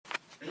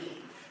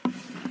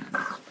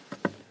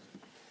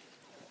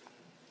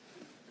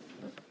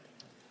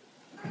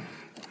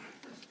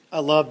I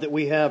love that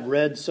we have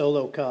red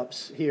Solo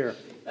cups here.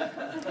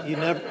 You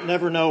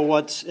never know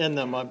what's in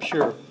them, I'm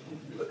sure.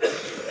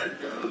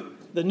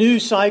 The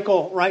news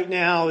cycle right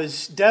now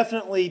is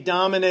definitely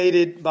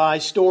dominated by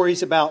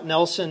stories about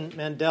Nelson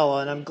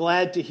Mandela, and I'm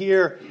glad to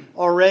hear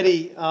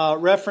already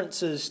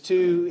references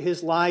to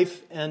his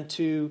life and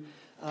to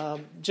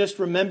just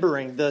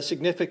remembering the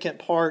significant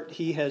part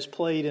he has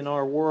played in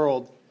our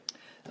world.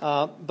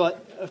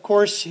 But, of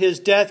course, his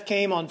death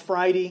came on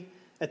Friday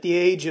at the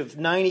age of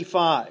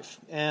 95,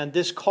 and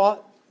this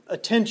caught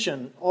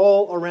attention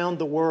all around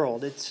the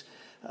world. It's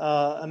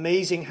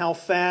amazing how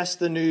fast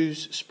the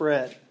news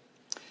spread.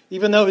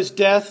 Even though his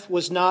death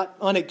was not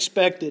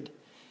unexpected,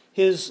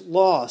 his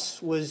loss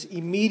was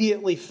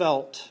immediately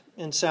felt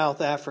in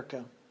South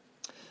Africa.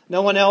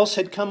 No one else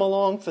had come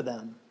along for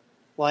them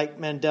like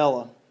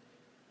Mandela.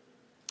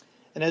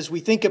 And as we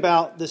think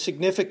about the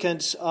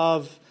significance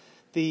of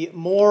the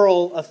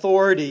moral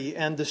authority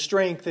and the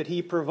strength that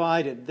he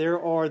provided,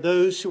 there are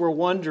those who are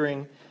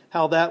wondering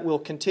how that will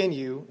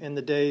continue in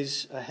the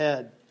days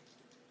ahead.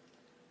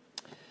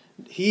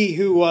 He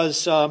who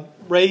was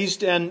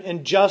raised in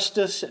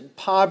injustice and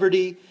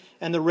poverty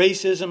and the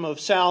racism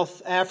of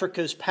South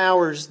Africa's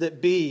powers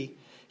that be,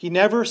 he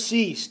never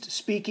ceased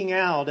speaking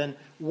out and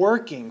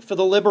working for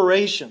the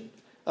liberation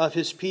of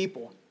his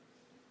people.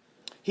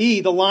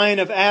 He, the Lion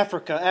of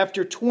Africa,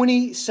 after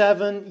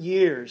 27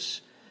 years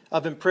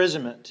of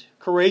imprisonment,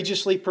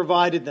 courageously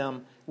provided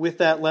them with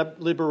that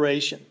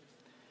liberation.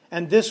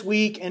 And this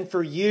week and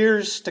for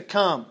years to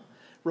come,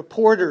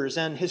 reporters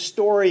and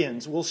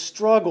historians will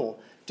struggle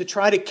to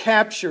try to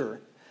capture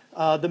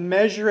the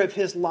measure of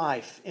his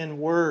life in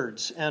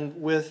words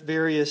and with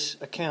various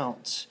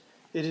accounts.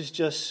 It is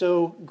just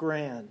so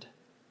grand.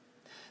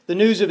 The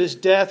news of his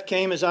death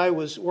came as I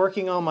was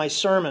working on my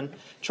sermon,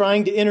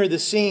 trying to enter the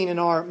scene in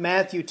our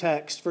Matthew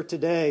text for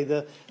today,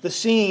 the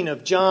scene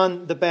of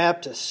John the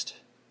Baptist.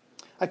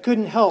 I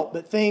couldn't help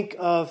but think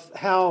of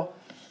how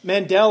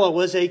Mandela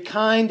was a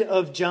kind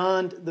of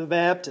John the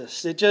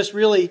Baptist. It just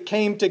really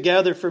came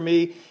together for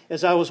me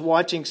as I was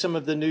watching some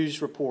of the news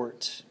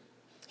reports.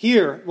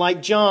 Here,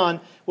 like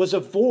John, was a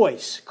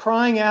voice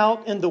crying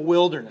out in the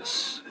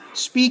wilderness,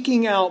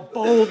 speaking out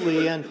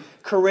boldly and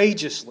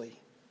courageously.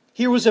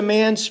 Here was a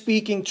man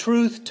speaking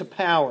truth to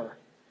power,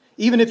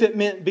 even if it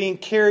meant being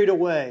carried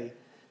away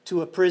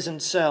to a prison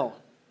cell.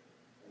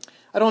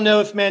 I don't know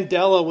if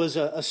Mandela was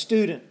a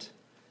student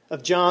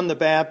of John the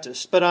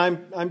Baptist, but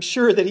I'm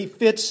sure that he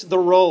fits the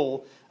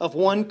role of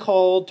one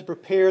called to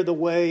prepare the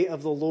way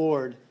of the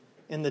Lord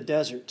in the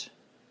desert,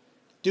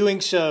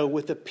 doing so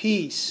with the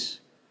peace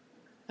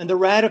and the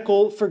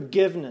radical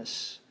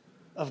forgiveness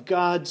of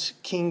God's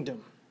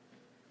kingdom.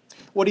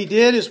 What he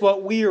did is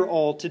what we are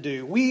all to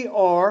do. We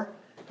are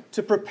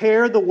to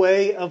prepare the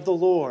way of the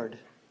Lord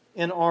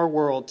in our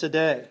world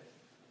today.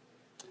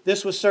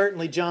 This was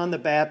certainly John the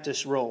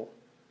Baptist's role.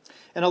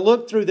 And a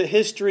look through the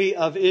history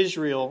of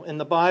Israel in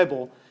the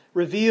Bible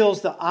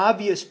reveals the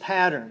obvious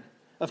pattern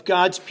of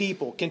God's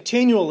people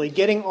continually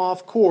getting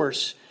off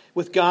course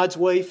with God's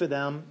way for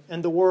them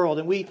and the world.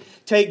 And we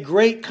take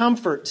great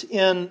comfort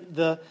in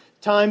the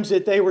times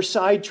that they were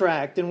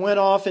sidetracked and went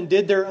off and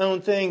did their own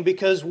thing,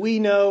 because we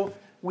know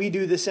we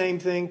do the same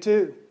thing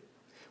too.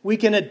 We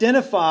can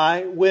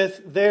identify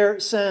with their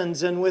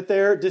sins and with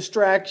their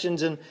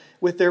distractions and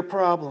with their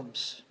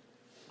problems.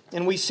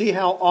 And we see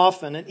how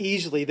often and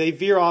easily they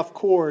veer off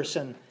course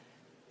and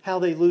how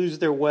they lose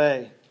their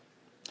way.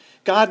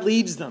 God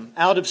leads them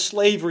out of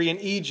slavery in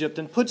Egypt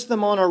and puts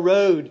them on a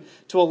road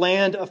to a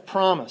land of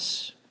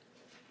promise.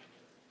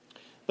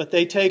 But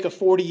they take a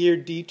 40-year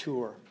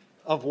detour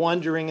of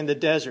wandering in the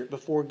desert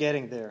before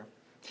getting there.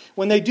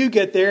 When they do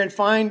get there and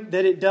find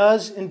that it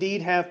does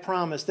indeed have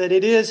promise, that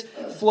it is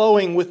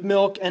flowing with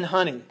milk and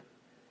honey,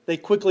 they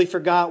quickly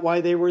forgot why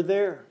they were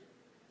there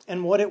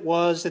and what it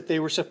was that they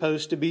were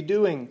supposed to be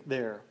doing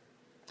there.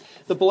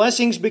 The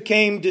blessings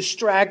became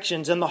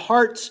distractions, and the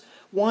hearts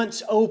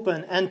once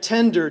open and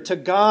tender to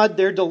God,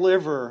 their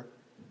deliverer,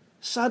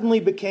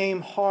 suddenly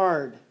became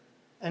hard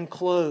and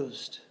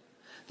closed.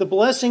 The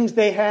blessings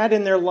they had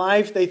in their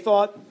life, they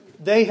thought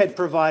they had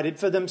provided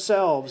for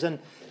themselves, and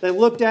they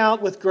looked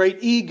out with great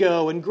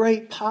ego and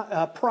great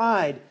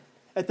pride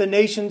at the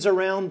nations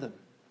around them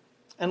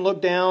and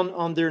looked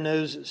down their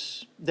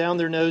noses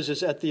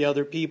at the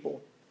other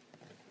people.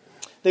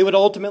 They would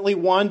ultimately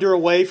wander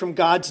away from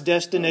God's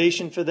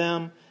destination for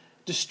them,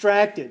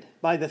 distracted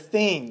by the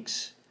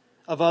things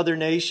of other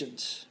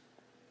nations.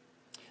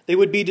 They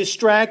would be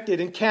distracted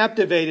and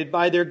captivated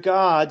by their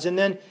gods and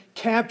then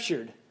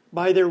captured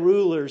by their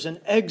rulers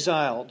and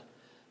exiled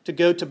to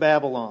go to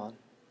Babylon.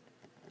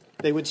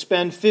 They would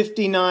spend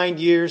 59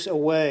 years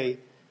away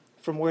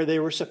from where they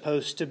were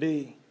supposed to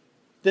be.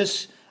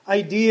 This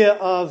idea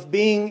of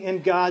being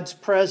in God's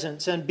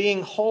presence and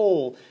being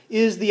whole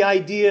is the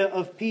idea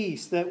of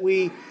peace that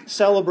we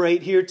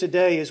celebrate here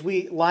today as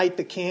we light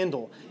the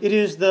candle. It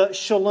is the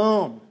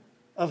shalom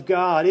of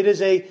God. It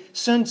is a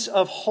sense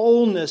of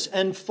wholeness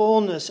and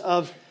fullness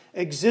of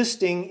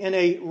existing in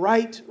a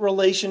right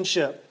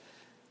relationship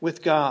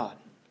with God.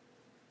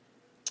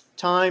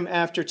 time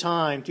after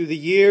time, through the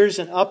years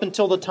and up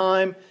until the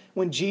time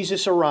when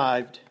Jesus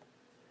arrived,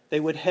 they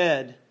would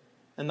head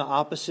in the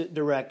opposite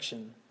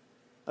direction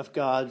of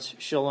God's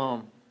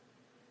shalom.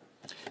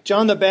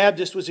 John the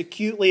Baptist was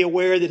acutely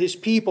aware that his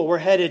people were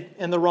headed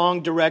in the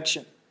wrong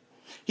direction.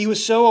 He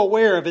was so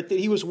aware of it that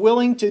he was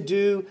willing to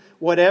do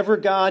whatever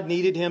God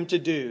needed him to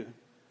do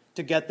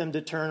to get them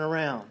to turn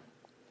around.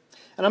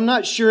 And I'm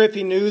not sure if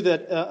he knew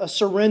that a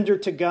surrender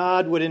to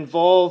God would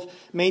involve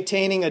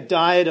maintaining a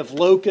diet of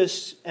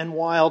locusts and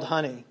wild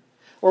honey,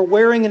 or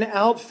wearing an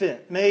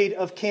outfit made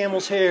of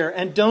camel's hair.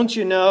 And don't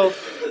you know,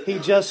 he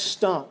just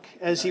stunk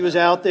as he was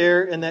out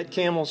there in that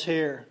camel's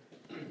hair.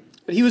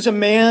 But he was a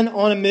man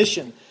on a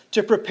mission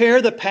to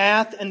prepare the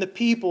path and the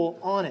people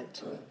on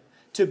it,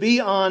 to be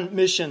on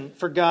mission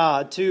for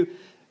God, to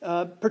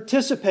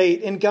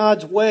participate in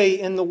God's way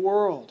in the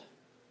world.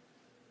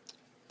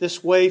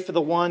 This way for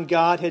the one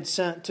God had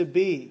sent to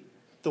be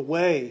the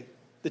way,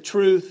 the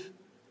truth,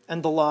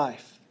 and the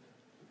life.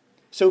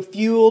 So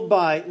fueled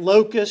by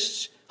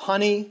locusts,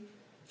 honey,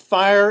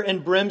 fire,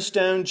 and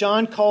brimstone,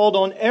 John called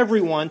on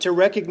everyone to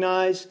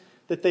recognize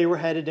that they were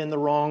headed in the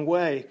wrong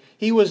way.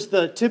 He was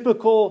the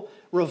typical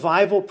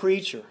revival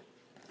preacher,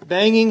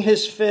 banging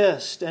his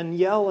fist and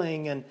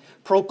yelling and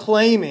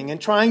proclaiming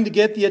and trying to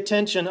get the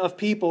attention of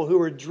people who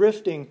were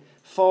drifting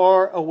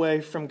far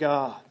away from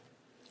God.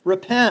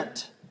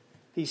 Repent,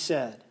 he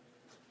said,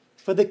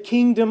 for the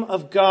kingdom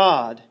of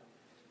God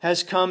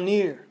has come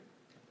near.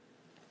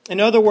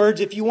 In other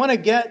words, if you want to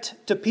get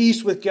to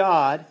peace with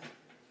God,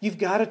 you've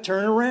got to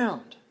turn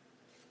around.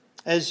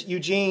 As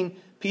Eugene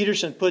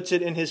Peterson puts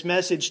it in his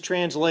Message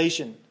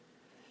translation,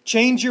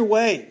 change your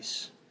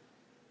ways.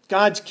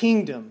 God's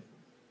kingdom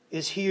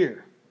is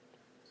here.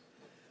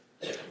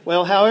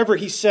 Well, however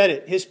he said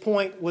it, his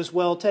point was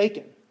well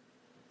taken.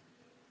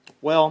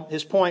 Well,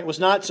 his point was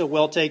not so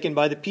well taken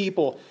by the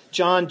people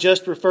John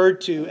just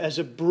referred to as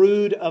a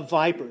brood of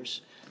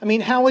vipers. I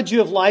mean, how would you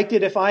have liked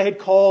it if I had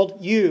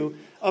called you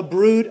a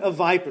brood of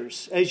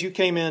vipers as you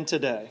came in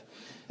today?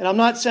 And I'm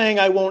not saying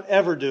I won't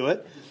ever do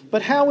it,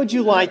 but how would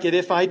you like it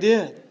if I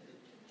did?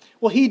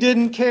 Well, he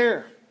didn't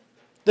care.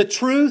 The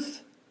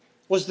truth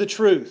was the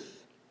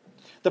truth.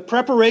 The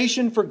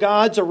preparation for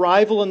God's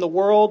arrival in the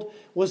world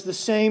was the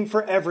same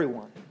for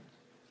everyone,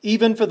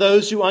 even for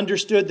those who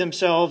understood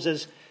themselves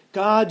as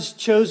God's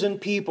chosen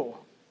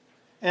people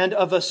and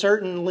of a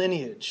certain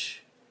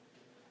lineage.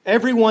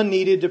 Everyone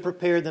needed to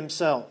prepare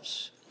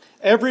themselves.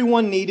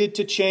 Everyone needed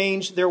to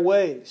change their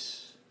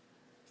ways.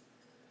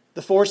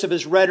 The force of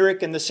his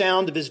rhetoric and the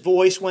sound of his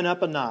voice went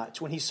up a notch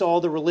when he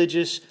saw the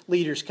religious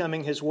leaders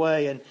coming his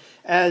way. And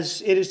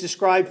as it is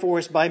described for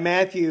us by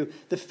Matthew,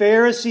 the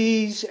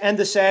Pharisees and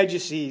the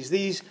Sadducees,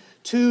 these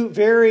two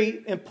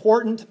very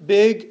important,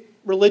 big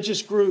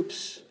religious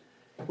groups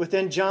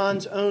within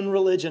John's own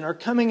religion, are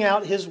coming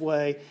out his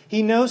way.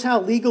 He knows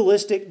how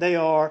legalistic they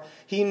are.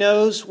 He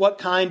knows what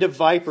kind of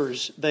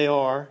vipers they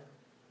are.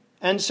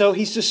 And so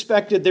he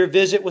suspected their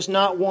visit was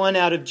not one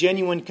out of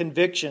genuine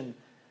conviction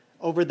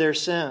over their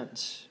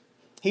sins.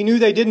 He knew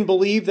they didn't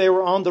believe they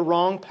were on the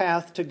wrong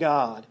path to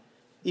God,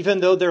 even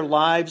though their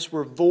lives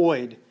were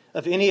void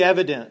of any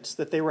evidence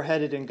that they were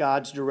headed in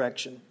God's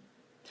direction.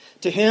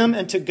 To him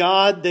and to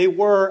God, they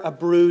were a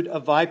brood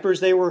of vipers.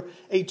 They were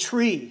a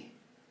tree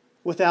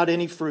without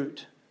any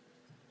fruit.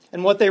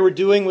 And what they were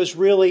doing was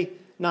really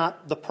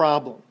not the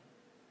problem.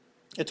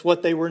 It's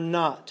what they were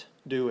not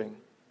doing.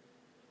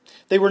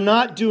 They were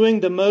not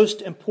doing the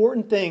most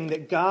important thing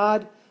that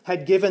God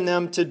had given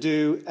them to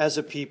do as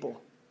a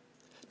people,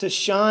 to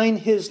shine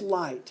His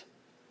light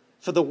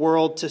for the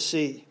world to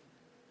see.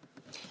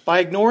 By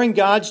ignoring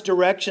God's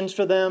directions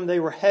for them, they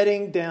were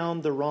heading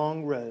down the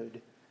wrong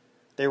road.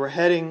 They were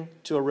heading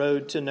to a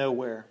road to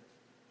nowhere.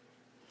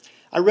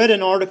 I read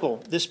an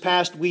article this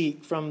past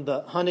week from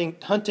the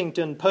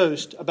Huntington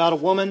Post about a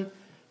woman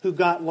who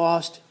got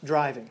lost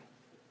driving.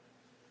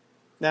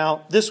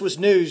 Now, this was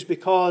news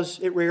because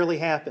it rarely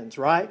happens,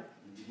 right?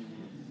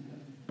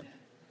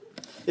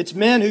 It's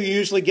men who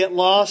usually get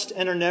lost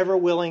and are never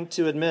willing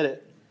to admit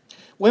it.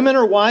 Women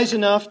are wise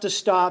enough to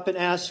stop and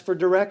ask for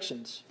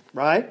directions,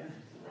 right?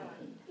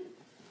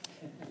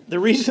 The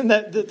reason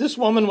that this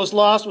woman was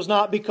lost was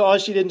not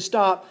because she didn't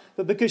stop,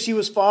 but because she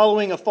was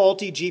following a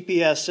faulty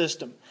GPS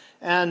system.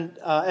 And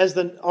as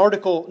the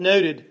article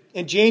noted,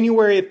 in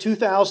January of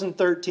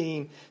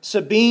 2013,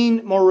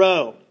 Sabine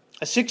Moreau,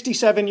 a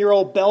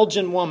 67-year-old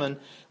Belgian woman,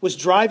 was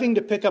driving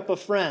to pick up a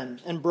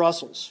friend in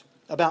Brussels,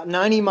 about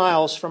 90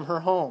 miles from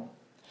her home.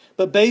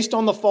 But based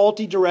on the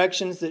faulty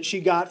directions that she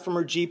got from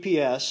her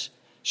GPS,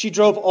 she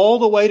drove all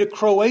the way to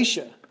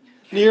Croatia,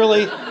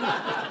 nearly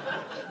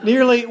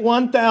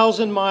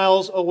 1,000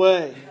 miles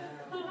away.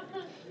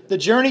 The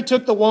journey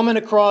took the woman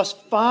across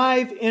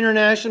 5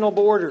 international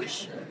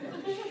borders.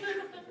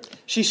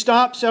 She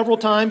stopped several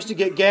times to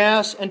get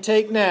gas and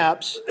take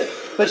naps,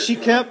 but she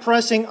kept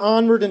pressing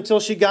onward until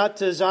she got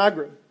to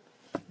Zagreb,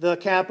 the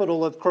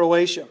capital of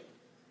Croatia.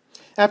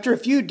 After a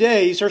few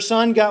days, her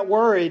son got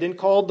worried and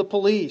called the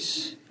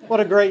police. What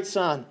a great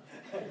son.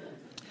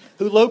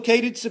 who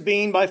located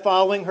Sabine by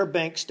following her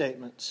bank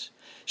statements.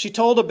 She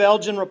told a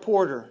Belgian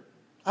reporter,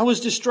 "I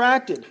was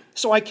distracted,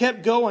 so I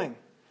kept going.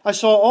 I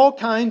saw all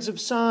kinds of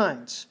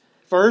signs,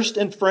 first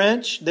in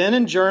French, then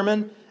in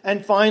German,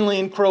 and finally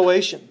in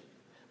Croatian.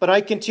 But I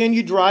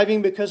continued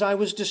driving because I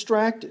was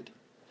distracted.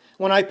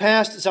 When I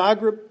passed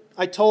Zagreb,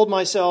 I told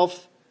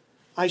myself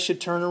I should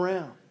turn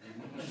around."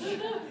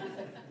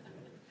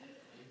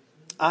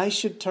 I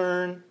should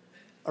turn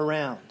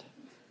around.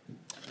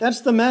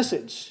 That's the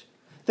message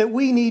that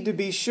we need to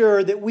be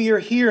sure that we are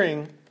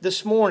hearing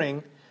this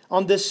morning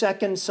on this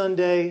second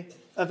Sunday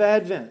of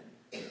Advent.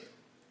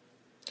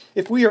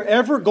 If we are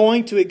ever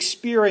going to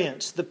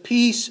experience the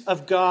peace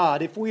of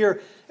God, if we are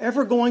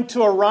ever going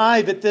to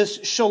arrive at this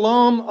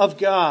shalom of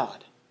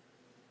God,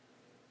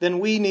 then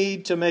we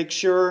need to make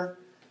sure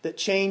that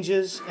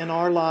changes in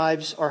our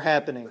lives are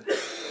happening.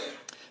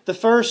 The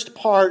first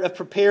part of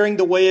preparing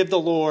the way of the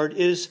Lord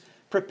is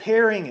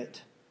preparing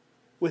it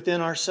within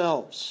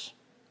ourselves.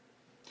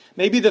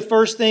 Maybe the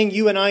first thing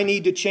you and I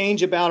need to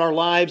change about our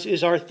lives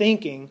is our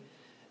thinking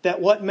that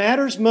what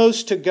matters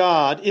most to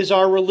God is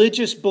our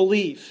religious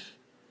belief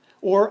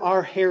or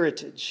our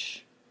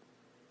heritage.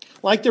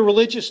 Like the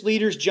religious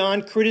leaders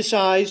John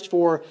criticized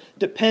for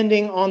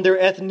depending on their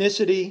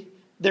ethnicity,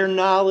 their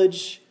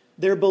knowledge,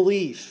 their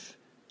belief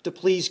to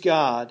please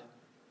God,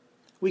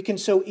 we can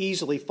so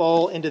easily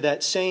fall into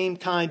that same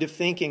kind of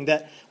thinking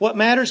that what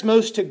matters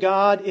most to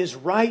God is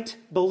right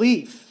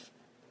belief,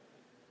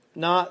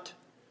 not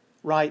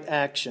right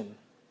action.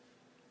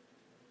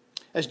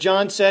 As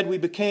John said, we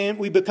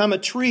become a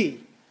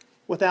tree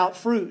without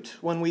fruit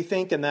when we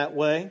think in that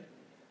way.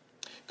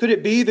 Could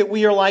it be that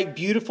we are like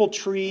beautiful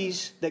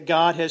trees that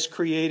God has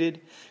created,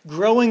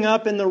 growing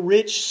up in the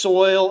rich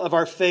soil of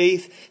our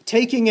faith,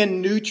 taking in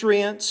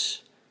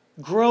nutrients,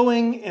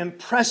 growing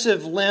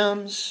impressive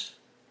limbs,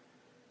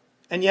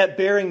 and yet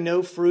bearing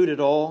no fruit at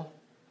all?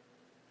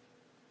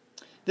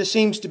 This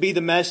seems to be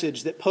the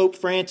message that Pope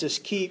Francis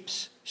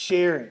keeps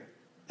sharing.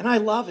 And I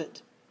love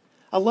it.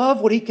 I love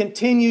what he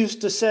continues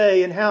to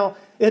say and how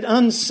it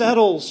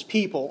unsettles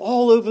people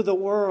all over the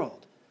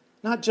world.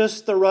 Not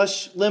just the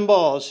Rush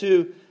Limbaughs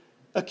who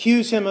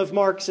accuse him of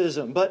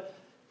Marxism, but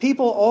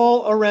people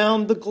all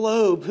around the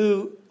globe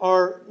who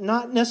are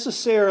not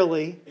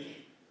necessarily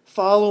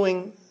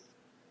following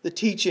the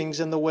teachings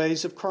and the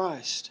ways of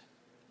Christ.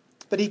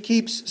 But he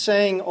keeps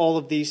saying all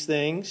of these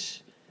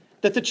things,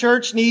 that the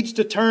church needs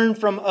to turn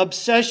from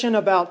obsession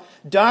about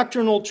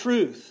doctrinal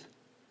truth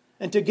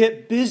and to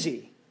get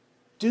busy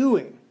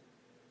doing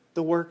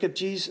the work of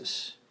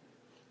Jesus.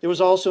 There was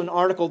also an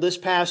article this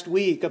past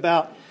week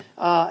about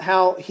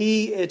how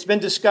it's been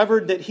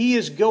discovered that he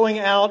is going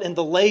out in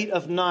the late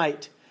of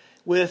night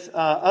with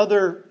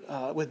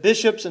with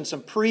bishops and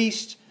some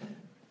priests,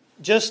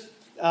 just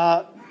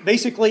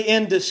basically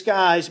in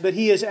disguise, but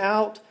he is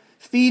out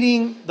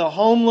feeding the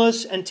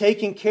homeless and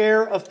taking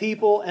care of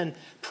people and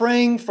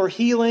praying for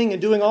healing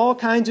and doing all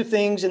kinds of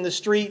things in the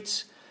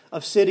streets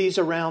of cities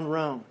around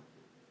Rome.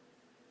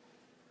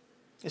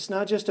 It's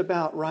not just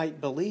about right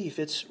belief,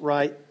 it's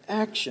right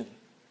action.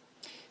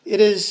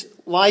 It is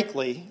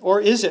likely, or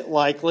is it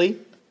likely,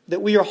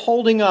 that we are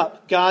holding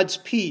up God's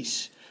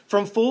peace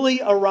from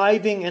fully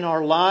arriving in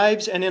our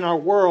lives and in our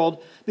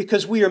world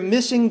because we are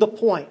missing the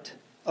point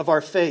of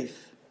our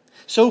faith.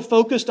 So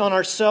focused on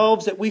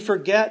ourselves that we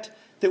forget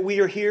that we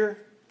are here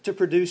to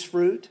produce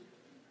fruit?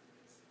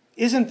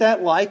 Isn't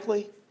that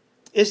likely?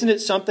 Isn't it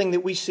something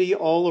that we see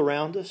all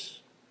around us?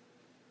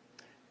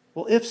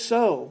 Well, if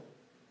so,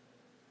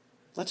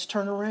 let's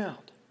turn around.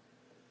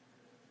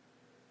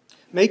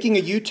 Making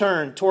a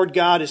U-turn toward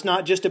God is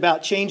not just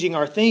about changing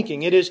our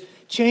thinking, it is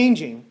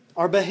changing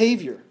our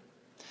behavior.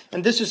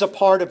 And this is a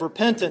part of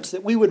repentance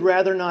that we would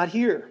rather not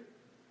hear.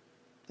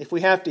 If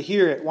we have to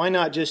hear it, why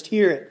not just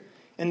hear it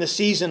in the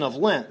season of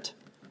Lent,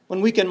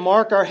 when we can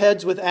mark our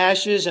heads with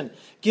ashes and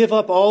give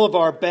up all of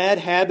our bad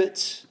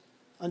habits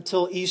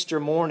until Easter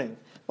morning?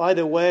 By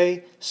the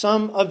way,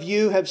 some of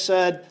you have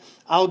said,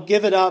 I'll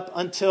give it up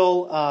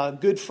until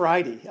Good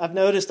Friday. I've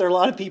noticed there are a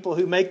lot of people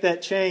who make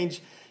that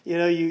change. You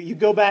know, you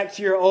go back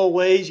to your old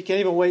ways. You can't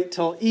even wait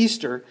till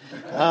Easter.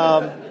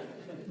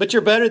 But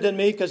you're better than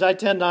me because I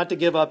tend not to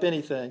give up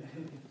anything.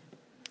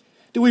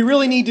 Do we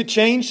really need to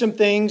change some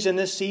things in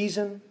this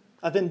season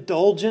of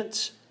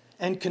indulgence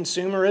and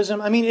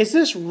consumerism? I mean, is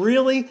this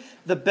really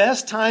the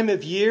best time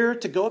of year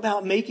to go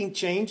about making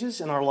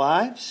changes in our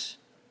lives?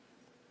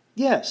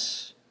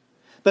 Yes,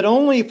 but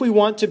only if we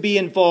want to be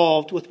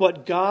involved with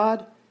what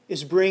God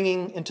is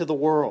bringing into the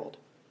world.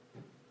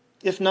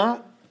 If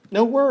not,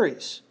 no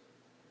worries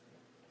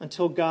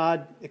until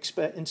God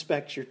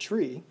inspects your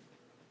tree.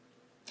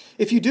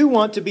 If you do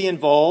want to be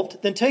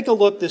involved, then take a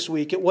look this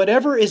week at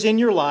whatever is in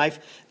your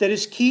life that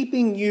is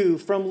keeping you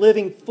from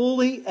living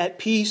fully at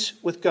peace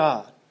with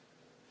God.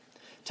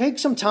 Take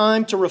some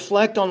time to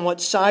reflect on what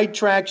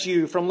sidetracks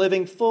you from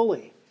living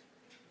fully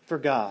for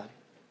God.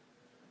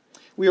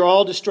 We are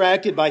all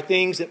distracted by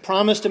things that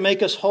promise to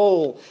make us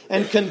whole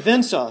and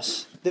convince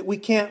us that we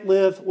can't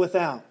live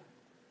without.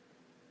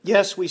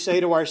 Yes, we say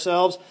to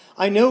ourselves,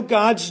 I know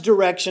God's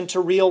direction to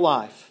real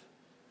life,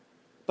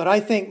 but I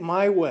think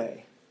my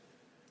way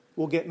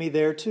will get me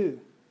there too.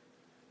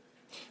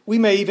 We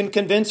may even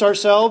convince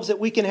ourselves that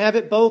we can have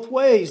it both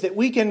ways, that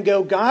we can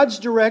go God's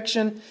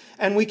direction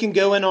and we can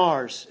go in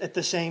ours at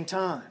the same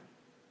time.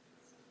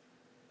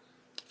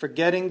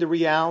 Forgetting the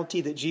reality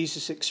that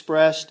Jesus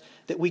expressed,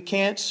 that we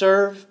can't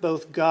serve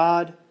both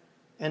God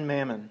and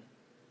mammon.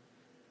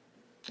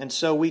 And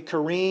so we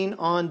careen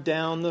on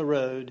down the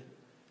road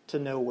to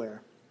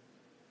nowhere.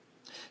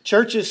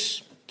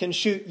 Churches can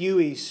shoot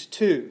U's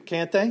too,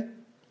 can't they?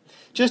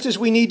 Just as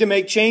we need to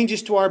make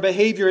changes to our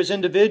behavior as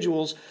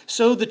individuals,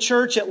 so the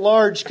church at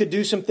large could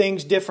do some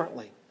things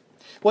differently.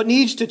 What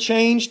needs to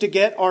change to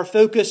get our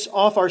focus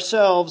off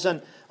ourselves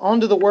and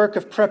onto the work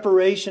of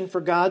preparation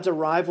for God's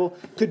arrival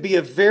could be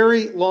a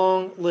very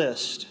long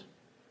list.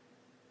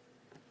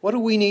 What do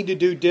we need to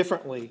do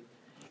differently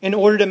in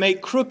order to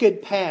make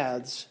crooked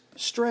paths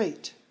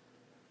straight?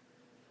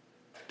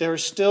 There are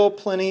still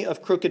plenty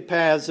of crooked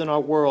paths in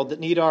our world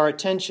that need our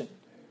attention.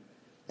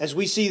 As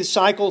we see the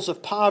cycles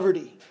of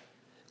poverty,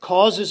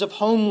 causes of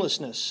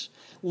homelessness,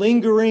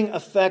 lingering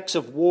effects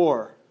of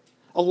war,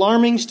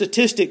 alarming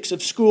statistics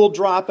of school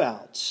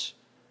dropouts,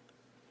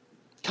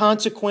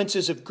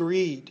 consequences of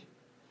greed,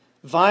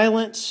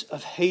 violence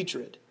of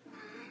hatred,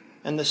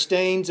 and the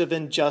stains of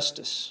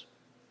injustice.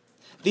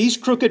 These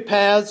crooked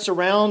paths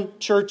surround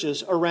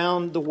churches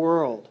around the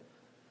world,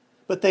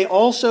 but they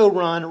also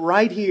run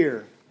right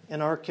here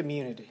in our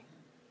community.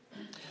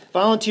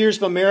 Volunteers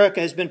of America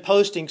has been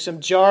posting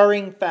some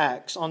jarring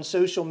facts on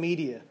social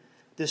media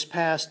this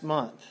past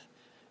month.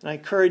 And I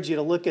encourage you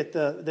to look at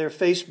their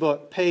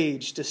Facebook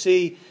page to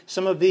see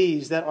some of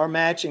these that are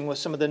matching with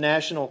some of the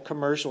national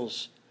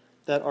commercials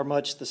that are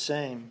much the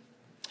same.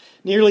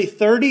 Nearly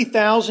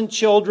 30,000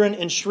 children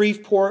in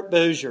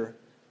Shreveport-Bossier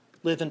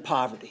live in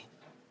poverty.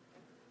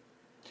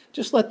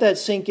 Just let that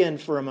sink in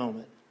for a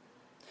moment.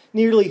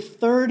 Nearly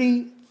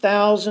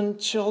 30,000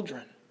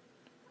 children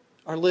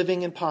are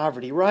living in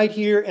poverty right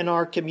here in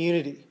our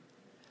community.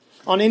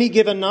 On any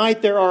given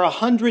night, there are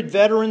 100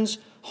 veterans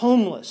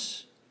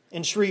homeless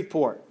in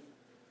Shreveport.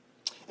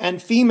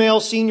 And female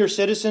senior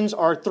citizens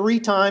are 3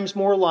 times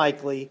more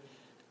likely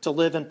to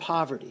live in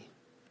poverty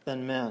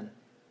than men,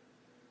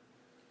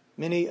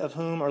 many of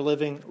whom are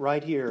living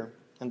right here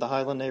in the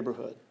Highland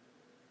neighborhood.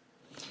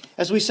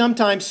 As we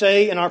sometimes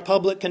say in our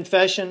public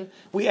confession,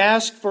 we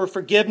ask for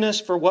forgiveness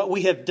for what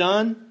we have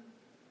done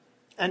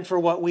and for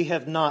what we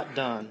have not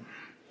done.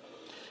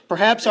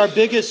 Perhaps our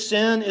biggest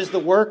sin is the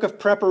work of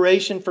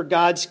preparation for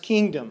God's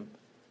kingdom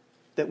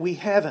that we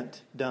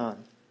haven't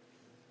done.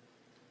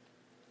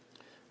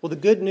 Well, the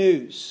good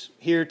news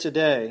here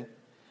today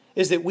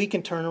is that we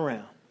can turn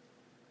around.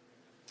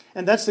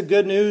 And that's the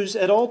good news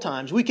at all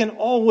times. We can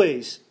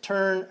always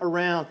turn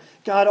around.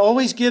 God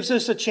always gives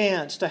us a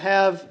chance to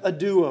have a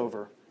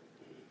do-over.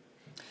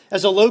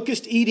 As a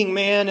locust-eating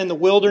man in the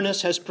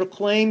wilderness has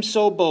proclaimed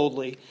so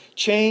boldly,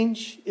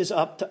 change is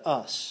up to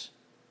us.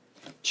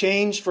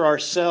 Change for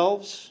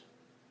ourselves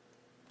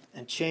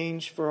and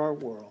change for our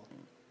world.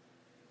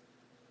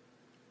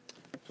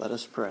 Let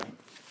us pray.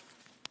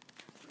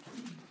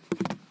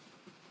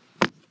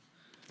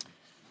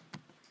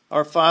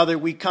 Our Father,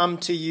 we come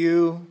to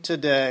you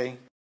today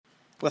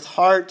with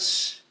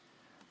hearts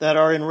that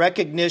are in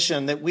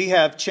recognition that we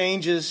have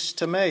changes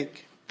to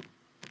make.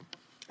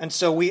 And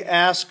so we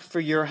ask for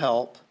your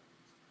help.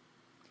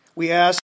 We ask